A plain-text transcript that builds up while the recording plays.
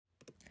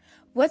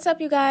What's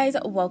up, you guys?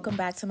 Welcome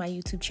back to my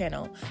YouTube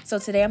channel. So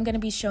today I'm going to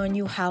be showing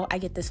you how I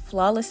get this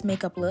flawless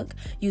makeup look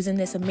using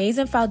this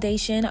amazing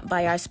foundation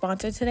by our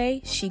sponsor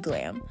today,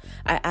 SheGlam.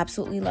 I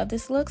absolutely love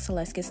this look, so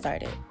let's get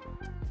started.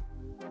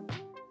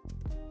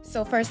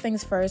 So first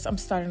things first, I'm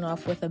starting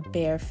off with a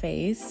bare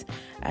face.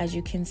 As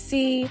you can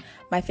see,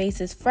 my face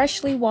is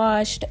freshly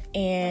washed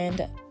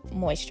and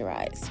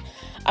moisturized.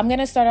 I'm going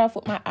to start off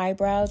with my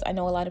eyebrows. I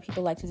know a lot of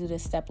people like to do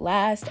this step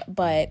last,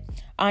 but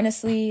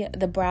honestly,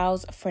 the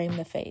brows frame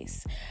the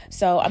face.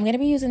 So I'm going to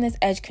be using this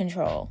edge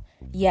control.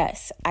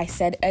 Yes, I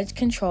said edge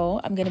control.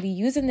 I'm going to be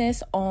using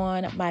this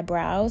on my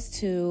brows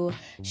to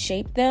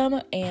shape them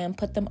and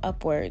put them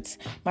upwards.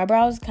 My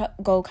brows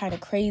go kind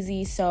of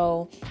crazy,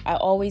 so I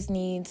always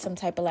need some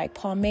type of like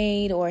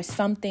pomade or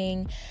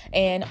something.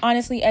 And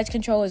honestly, edge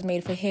control is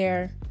made for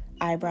hair.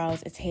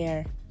 Eyebrows, it's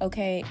hair.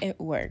 Okay, it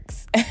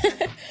works.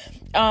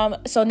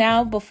 So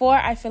now before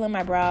I fill in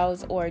my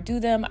brows or do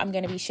them, I'm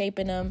going to be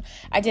shaping them.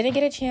 I didn't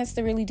get a chance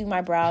to really do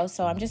my brows,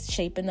 so I'm just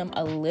shaping them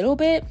a little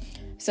bit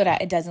so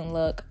that it doesn't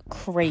look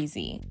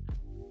crazy.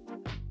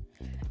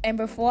 And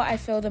before I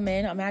fill them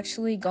in, I'm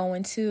actually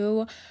going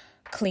to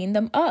clean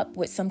them up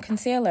with some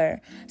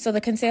concealer. So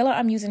the concealer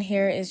I'm using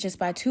here is just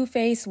by Too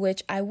Faced,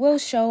 which I will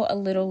show a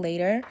little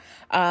later.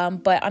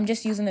 But I'm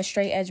just using a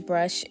straight edge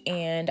brush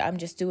and I'm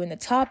just doing the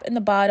top and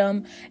the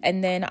bottom.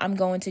 And then I'm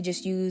going to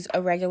just use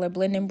a regular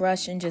blending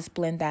brush and just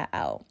blend that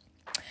out.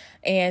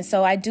 And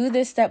so I do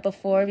this step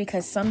before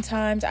because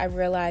sometimes I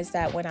realize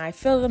that when I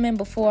fill them in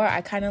before,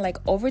 I kind of like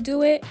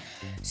overdo it.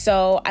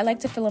 So I like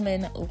to fill them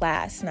in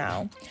last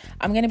now.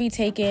 I'm going to be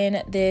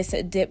taking this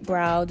dip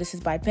brow. This is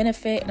by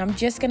Benefit. And I'm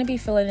just going to be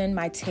filling in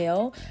my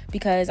tail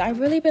because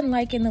I've really been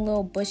liking the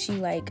little bushy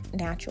like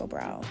natural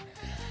brow.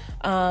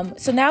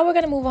 So now we're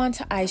going to move on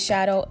to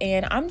eyeshadow,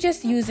 and I'm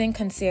just using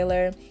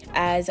concealer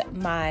as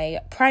my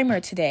primer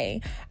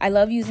today. I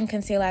love using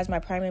concealer as my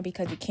primer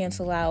because it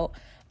cancels out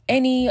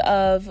any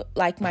of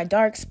like my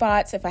dark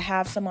spots if I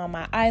have some on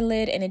my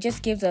eyelid, and it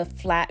just gives a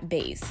flat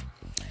base.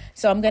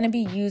 So I'm going to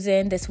be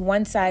using this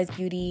One Size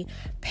Beauty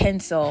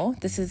pencil.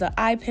 This is an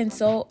eye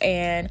pencil,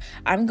 and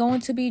I'm going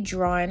to be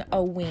drawing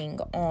a wing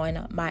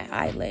on my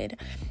eyelid.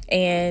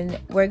 And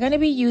we're going to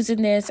be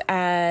using this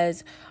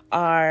as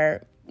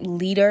our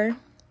leader.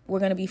 We're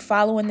going to be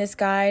following this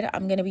guide.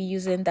 I'm going to be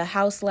using the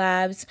Haus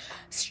Labs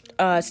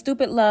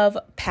Stupid Love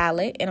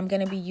palette, and I'm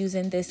going to be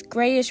using this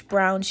grayish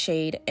brown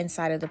shade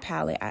inside of the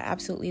palette. I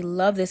absolutely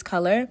love this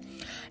color.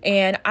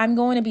 And I'm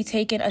going to be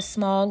taking a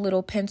small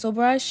little pencil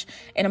brush,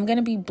 and I'm going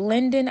to be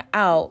blending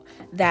out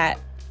that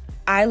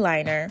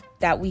eyeliner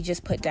that we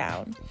just put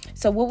down.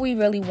 So what we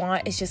really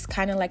want is just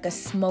kind of like a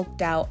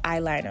smoked out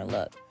eyeliner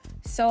look.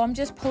 So I'm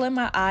just pulling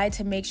my eye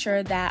to make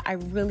sure that I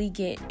really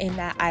get in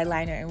that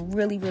eyeliner and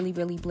really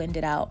blend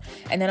it out.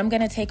 And then I'm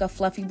going to take a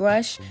fluffy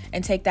brush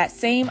and take that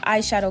same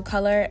eyeshadow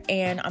color,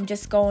 and I'm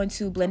just going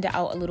to blend it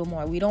out a little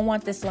more. We don't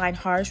want this line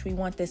harsh. We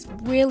want this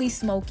really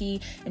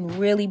smoky and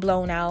really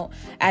blown out.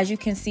 As you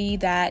can see,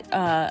 that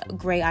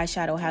gray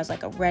eyeshadow has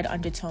like a red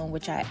undertone,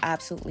 which I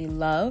absolutely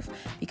love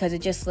because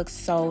it just looks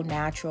so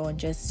natural and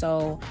just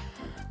so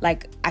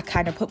like I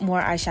kind of put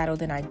more eyeshadow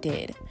than I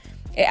did.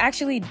 It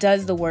actually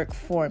does the work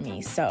for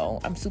me, so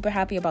I'm super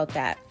happy about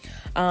that.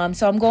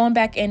 So I'm going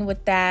back in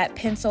with that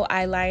pencil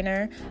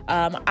eyeliner.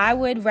 I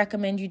would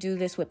recommend you do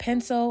this with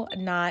pencil,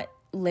 not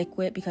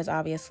liquid, because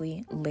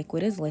obviously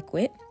liquid is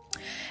liquid.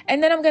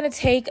 And then I'm going to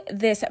take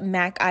this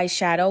MAC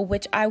eyeshadow,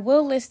 which I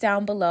will list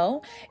down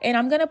below, and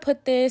I'm going to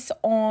put this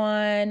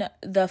on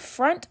the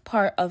front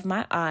part of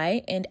my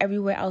eye and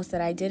everywhere else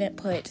that I didn't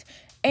put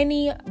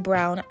any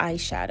brown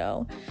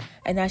eyeshadow.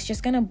 And that's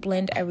just gonna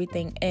blend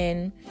everything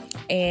in.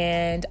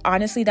 And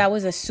honestly, that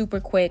was a super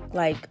quick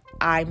like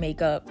eye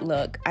makeup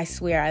look. I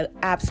swear I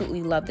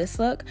absolutely love this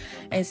look.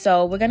 And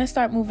so we're gonna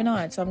start moving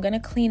on. So I'm gonna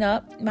clean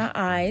up my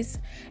eyes,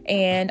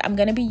 and I'm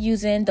gonna be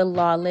using the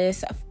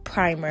Lawless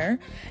primer,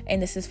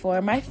 and this is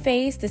for my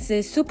face. This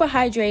is super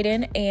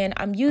hydrating, and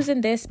I'm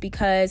using this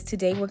because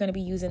today we're gonna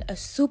be using a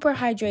super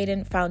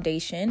hydrating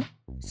foundation.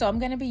 So I'm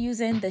going to be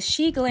using the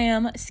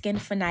SheGlam Skin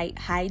for Night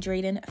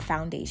Hydrating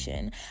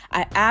Foundation.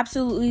 I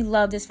absolutely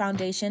love this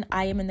foundation.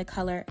 I am in the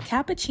color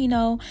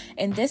Cappuccino,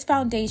 and this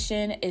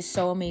foundation is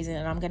so amazing,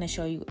 and I'm going to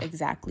show you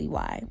exactly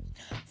why.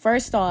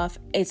 First off,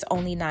 it's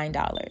only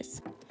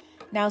 $9.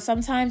 Now,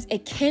 sometimes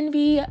it can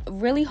be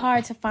really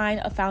hard to find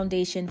a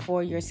foundation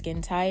for your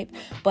skin type,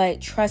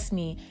 but trust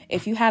me,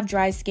 if you have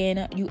dry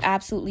skin, you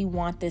absolutely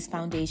want this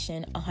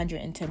foundation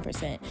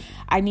 110%.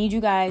 I need you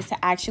guys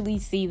to actually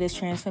see this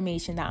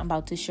transformation that I'm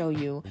about to show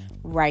you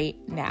right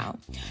now.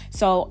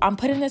 So I'm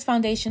putting this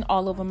foundation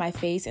all over my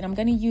face, and I'm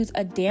going to use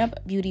a damp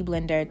beauty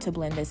blender to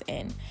blend this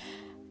in.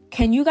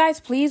 Can you guys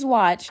please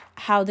watch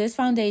how this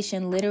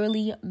foundation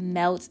literally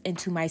melts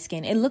into my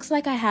skin? It looks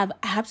like I have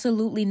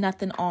absolutely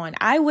nothing on.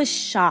 I was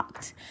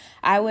shocked.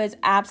 I was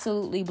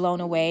absolutely blown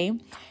away.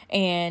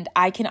 And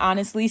I can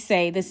honestly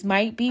say this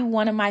might be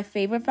one of my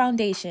favorite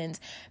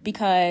foundations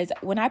because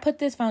when I put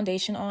this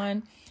foundation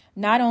on,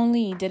 not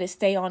only did it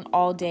stay on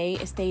all day,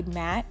 it stayed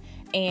matte.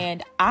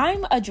 and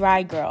I'm a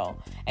dry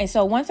girl. And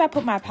so once I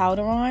put my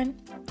powder on,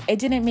 it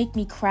didn't make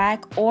me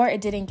crack or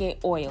it didn't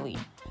get oily,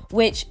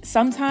 which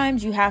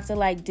sometimes you have to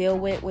like deal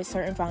with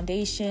certain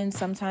foundations.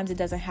 Sometimes it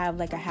doesn't have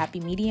like a happy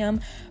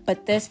medium,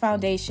 but this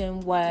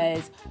foundation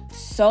was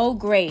so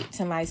great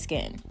to my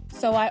skin.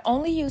 So I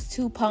only used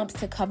 2 pumps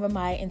to cover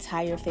my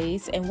entire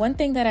face. And one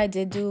thing that I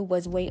did do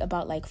was wait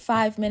about like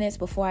 5 minutes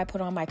before I put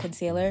on my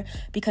concealer,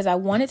 because I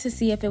wanted to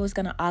see if it was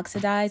going to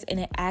oxidize, and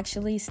it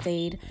actually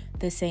stayed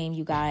the same,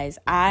 you guys.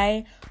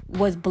 I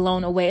was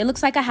blown away. It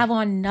looks like I have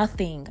on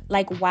nothing.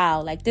 Like,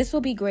 wow, like this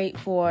will be great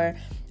for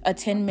a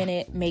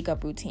 10-minute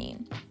makeup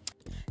routine.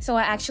 So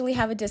I actually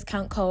have a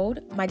discount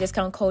code. My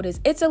discount code is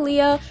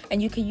ITSAALIYAH,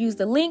 and you can use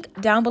the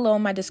link down below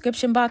in my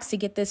description box to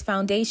get this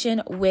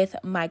foundation with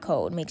my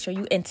code. Make sure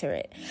you enter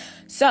it.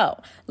 So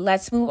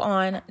let's move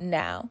on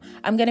now.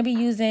 I'm going to be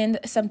using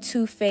some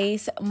Too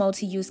Faced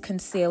multi-use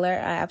concealer.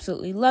 I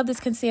absolutely love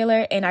this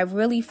concealer, and I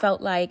really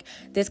felt like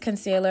this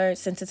concealer,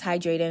 since it's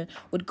hydrating,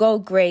 would go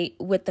great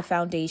with the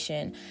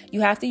foundation.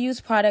 You have to use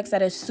products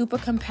that are super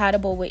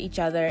compatible with each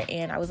other,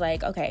 and I was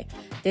like, okay,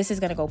 this is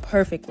going to go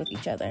perfect with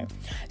each other.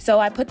 So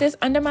I put this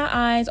under my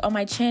eyes, on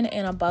my chin,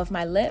 and above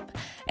my lip,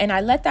 and I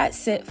let that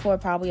sit for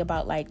probably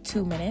about like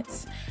 2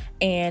 minutes.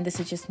 And this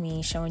is just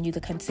me showing you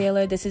the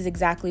concealer. This is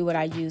exactly what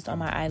I used on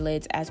my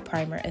eyelids as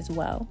primer as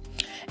well.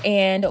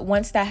 And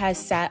once that has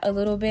sat a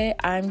little bit,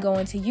 I'm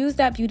going to use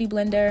that beauty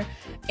blender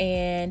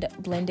and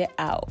blend it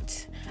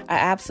out. I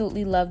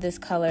absolutely love this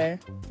color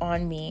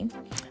on me.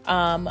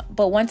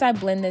 But once I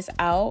blend this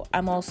out,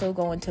 I'm also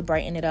going to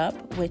brighten it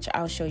up, which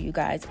I'll show you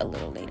guys a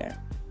little later.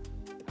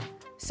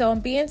 So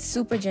I'm being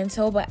super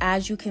gentle, but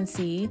as you can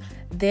see,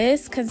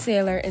 this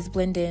concealer is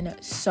blending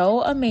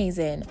so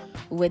amazing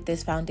with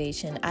this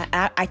foundation.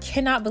 I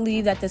cannot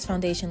believe that this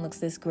foundation looks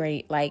this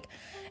great. Like,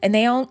 and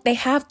they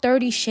have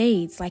 30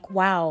 shades. Like,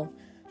 wow.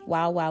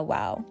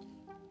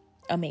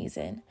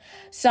 Amazing.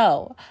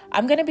 So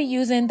I'm going to be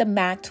using the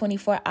MAC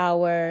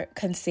 24-hour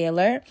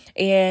concealer.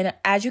 And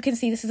as you can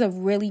see, this is a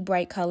really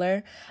bright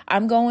color.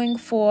 I'm going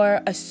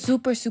for a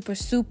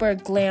super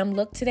glam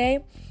look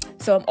today.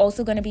 So I'm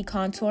also going to be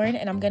contouring,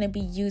 and I'm going to be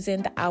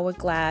using the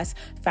Hourglass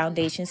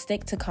foundation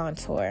stick to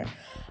contour.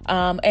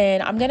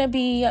 And I'm going to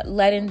be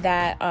letting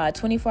that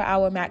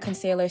 24-hour matte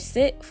concealer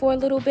sit for a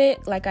little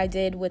bit, like I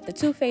did with the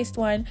Too Faced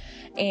one.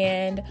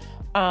 And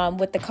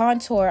with the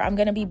contour, I'm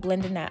going to be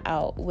blending that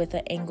out with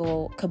an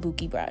angle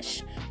kabuki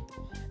brush.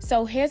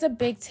 So here's a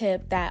big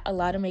tip that a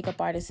lot of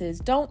makeup artists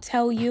don't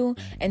tell you,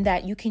 and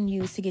that you can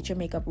use to get your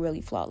makeup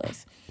really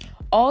flawless.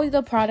 All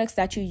the products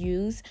that you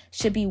use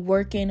should be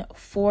working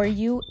for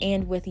you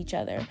and with each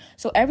other.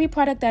 So every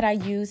product that I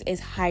use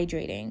is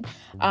hydrating.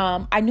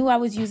 I knew I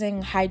was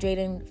using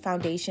hydrating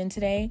foundation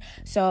today.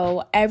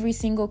 So every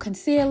single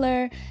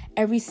concealer,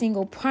 every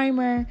single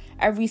primer,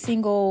 every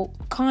single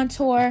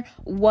contour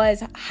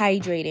was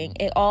hydrating.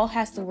 It all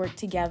has to work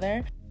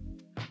together.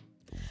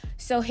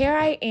 So here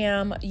I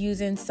am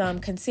using some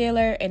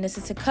concealer, and this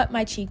is to cut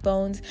my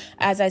cheekbones.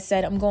 As I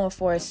said, I'm going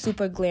for a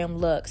super glam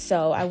look.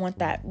 So I want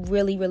that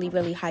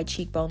really high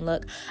cheekbone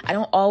look. I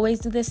don't always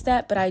do this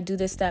step, but I do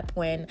this step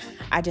when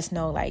I just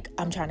know like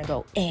I'm trying to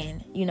go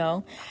in, you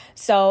know?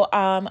 So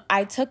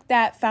I took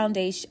that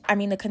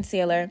the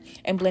concealer,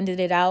 and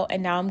blended it out.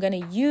 And now I'm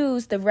going to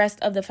use the rest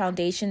of the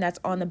foundation that's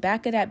on the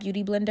back of that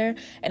beauty blender,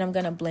 and I'm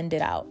going to blend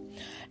it out.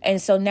 And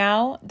so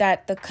now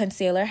that the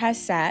concealer has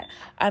sat,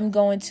 I'm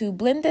going to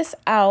blend this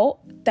out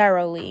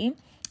thoroughly.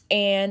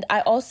 And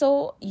I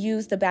also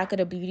use the back of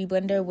the beauty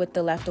blender with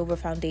the leftover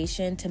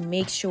foundation to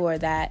make sure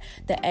that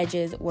the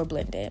edges were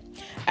blended.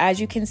 As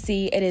you can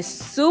see, it is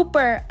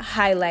super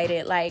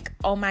highlighted. Like,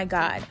 oh my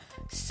God.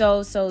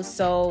 So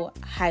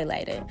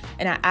highlighted.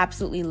 And I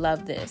absolutely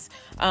love this.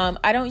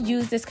 I don't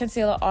use this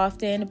concealer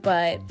often,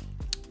 but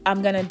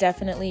I'm going to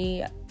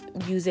definitely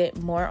use it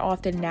more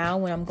often now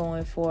when I'm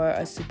going for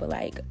a super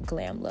like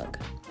glam look.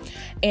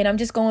 And I'm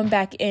just going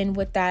back in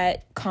with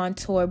that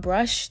contour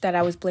brush that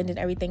I was blending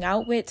everything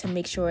out with to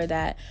make sure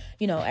that,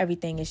 you know,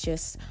 everything is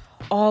just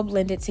all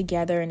blended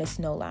together and it's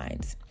no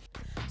lines.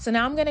 So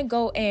now I'm going to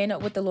go in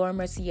with the Laura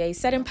Mercier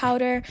setting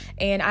powder,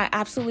 and I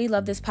absolutely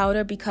love this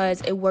powder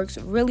because it works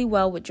really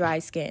well with dry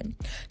skin.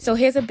 So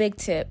here's a big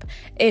tip.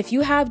 If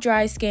you have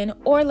dry skin,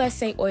 or let's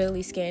say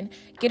oily skin,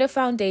 get a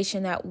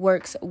foundation that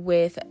works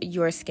with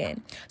your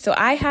skin. So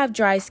I have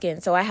dry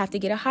skin, so I have to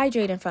get a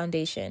hydrating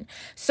foundation.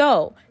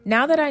 So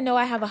now that I know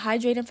I have a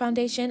hydrating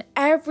foundation,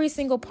 every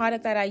single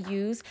product that I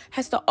use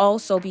has to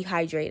also be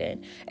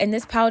hydrating. And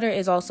this powder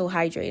is also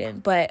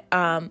hydrating, but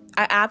I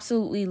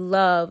absolutely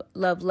love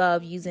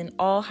using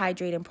all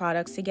hydrating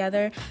products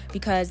together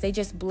because they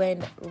just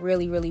blend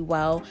really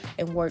well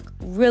and work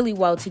really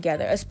well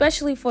together,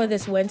 especially for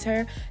this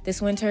winter.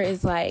 This winter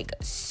is like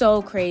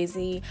so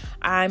crazy.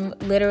 I'm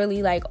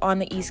literally like on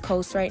the East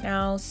Coast right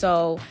now,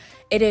 so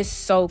it is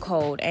so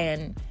cold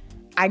and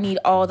I need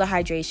all the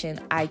hydration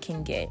I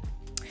can get.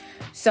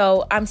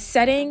 So I'm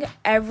setting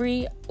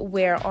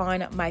everywhere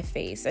on my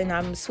face, and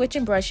I'm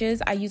switching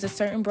brushes. I use a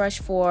certain brush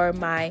for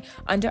my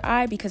under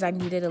eye because I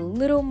needed a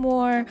little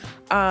more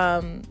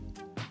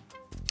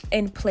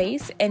in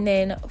place. And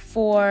then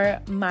for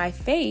my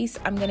face,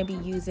 I'm going to be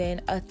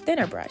using a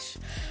thinner brush.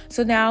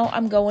 So now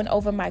I'm going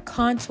over my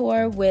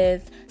contour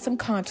with some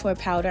contour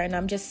powder, and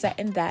I'm just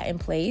setting that in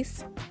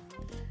place.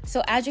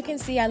 So as you can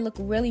see, I look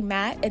really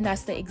matte, and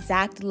that's the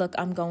exact look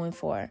I'm going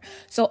for.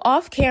 So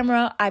off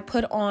camera, I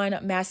put on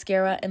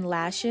mascara and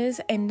lashes,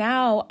 and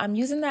now I'm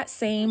using that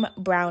same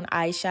brown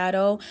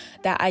eyeshadow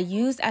that I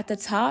used at the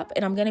top,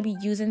 and I'm going to be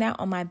using that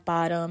on my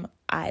bottom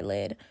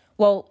eyelid.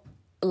 Well,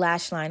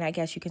 lash line, I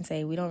guess you can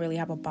say. We don't really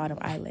have a bottom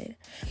eyelid.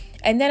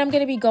 And then I'm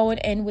going to be going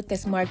in with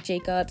this Marc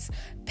Jacobs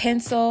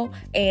pencil,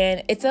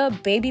 and it's a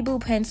baby blue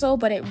pencil,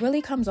 but it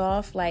really comes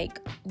off like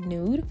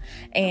nude.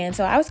 And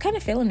so I was kind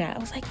of feeling that. I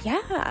was like,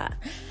 yeah.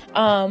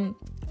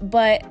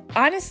 But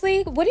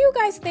honestly, what do you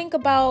guys think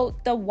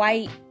about the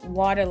white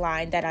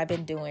waterline that I've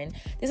been doing?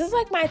 This is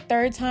like my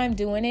third time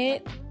doing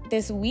it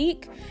this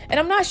week, and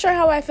I'm not sure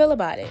how I feel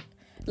about it.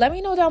 Let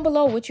me know down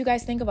below what you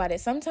guys think about it.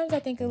 Sometimes I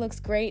think it looks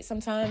great.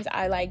 Sometimes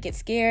I like get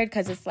scared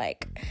because it's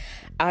like,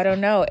 I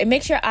don't know. It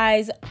makes your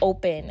eyes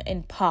open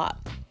and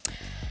pop.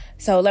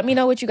 So let me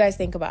know what you guys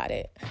think about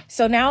it.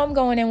 So now I'm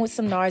going in with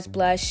some NARS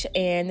blush,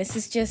 and this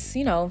is just,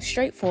 you know,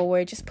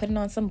 straightforward. Just putting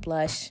on some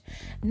blush.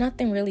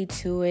 Nothing really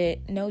to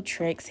it. No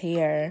tricks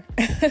here.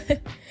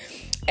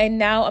 And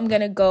now I'm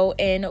going to go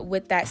in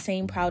with that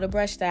same powder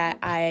brush that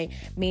I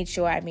made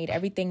sure I made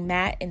everything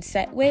matte and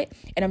set with.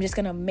 And I'm just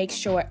going to make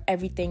sure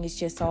everything is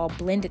just all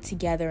blended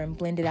together and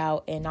blended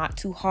out and not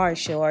too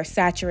harsh or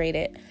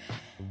saturated.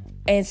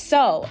 And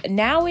so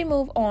now we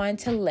move on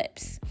to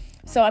lips.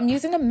 So I'm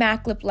using a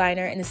MAC lip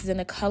liner, and this is in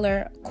the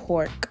color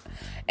Cork.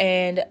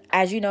 And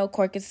as you know,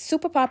 Cork is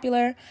super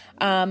popular.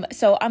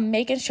 So I'm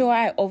making sure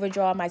I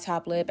overdraw my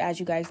top lip. As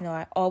you guys know,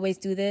 I always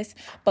do this.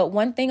 But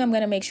one thing I'm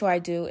going to make sure I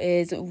do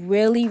is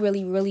really,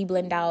 really, really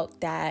blend out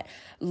that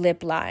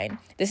lip line.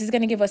 This is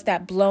going to give us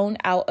that blown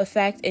out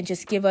effect and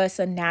just give us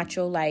a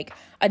natural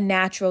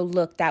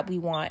look that we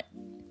want.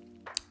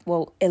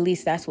 Well, at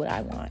least that's what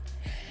I want.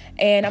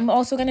 And I'm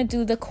also going to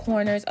do the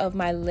corners of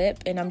my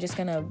lip, and I'm just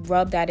going to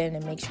rub that in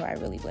and make sure I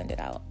really blend it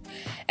out.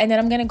 And then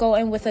I'm going to go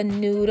in with a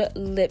nude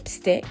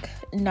lipstick,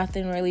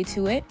 nothing really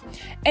to it.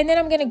 And then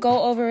I'm going to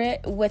go over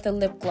it with a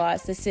lip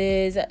gloss. This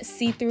is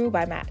See Through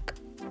by MAC.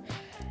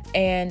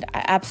 And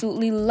I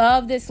absolutely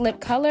love this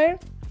lip color.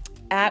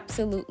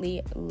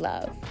 Absolutely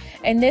love.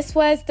 And this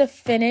was the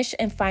finish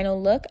and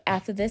final look.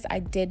 After this, I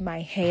did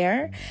my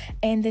hair,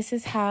 and this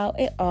is how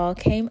it all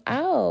came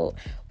out.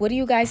 What do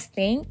you guys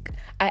think?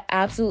 I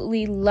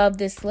absolutely love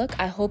this look.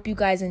 I hope you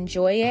guys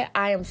enjoy it.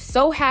 I am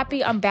so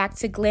happy I'm back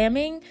to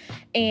glamming.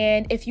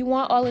 And if you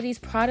want all of these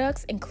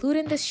products,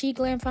 including the She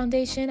Glam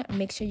foundation,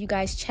 make sure you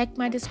guys check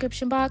my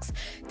description box.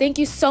 Thank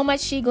you so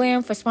much, She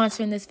Glam, for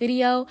sponsoring this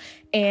video,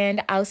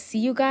 and I'll see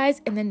you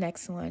guys in the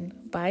next one.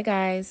 Bye,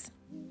 guys.